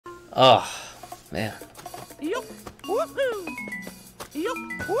Oh, man. Yup, woohoo! Yup,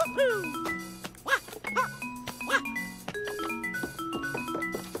 woohoo! Wah, ha, wah.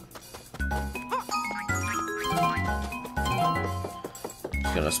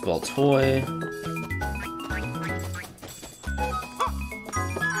 Gonna spell toy.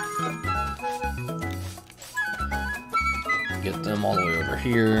 Get them all the way over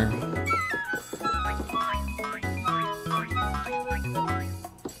here.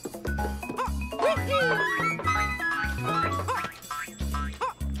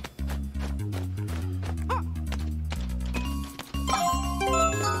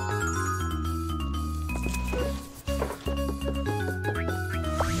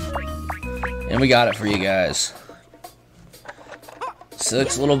 And we got it for you guys.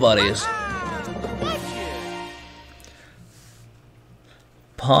 6 little buddies.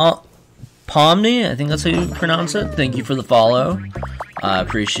 Pomni, I think that's how you pronounce it. Thank you for the follow. I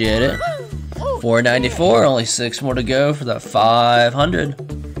appreciate it. 494, only 6 more to go for that 500.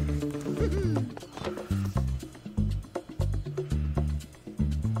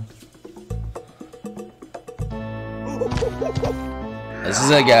 This is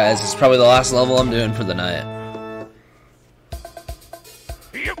it, guys. This is probably the last level I'm doing for the night.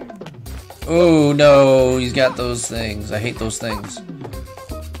 Oh no, he's got those things. I hate those things.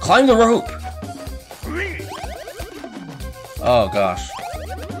 Climb the rope! Oh gosh.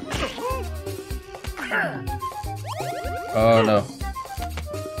 Oh no.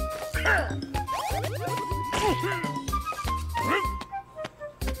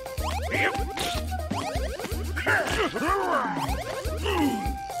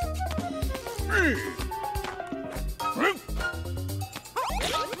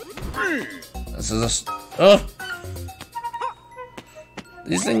 This is a... Oh!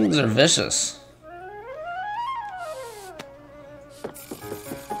 These things are vicious.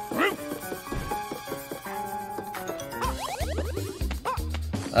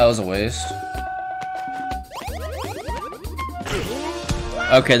 That was a waste.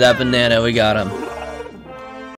 Okay, that banana, we got him.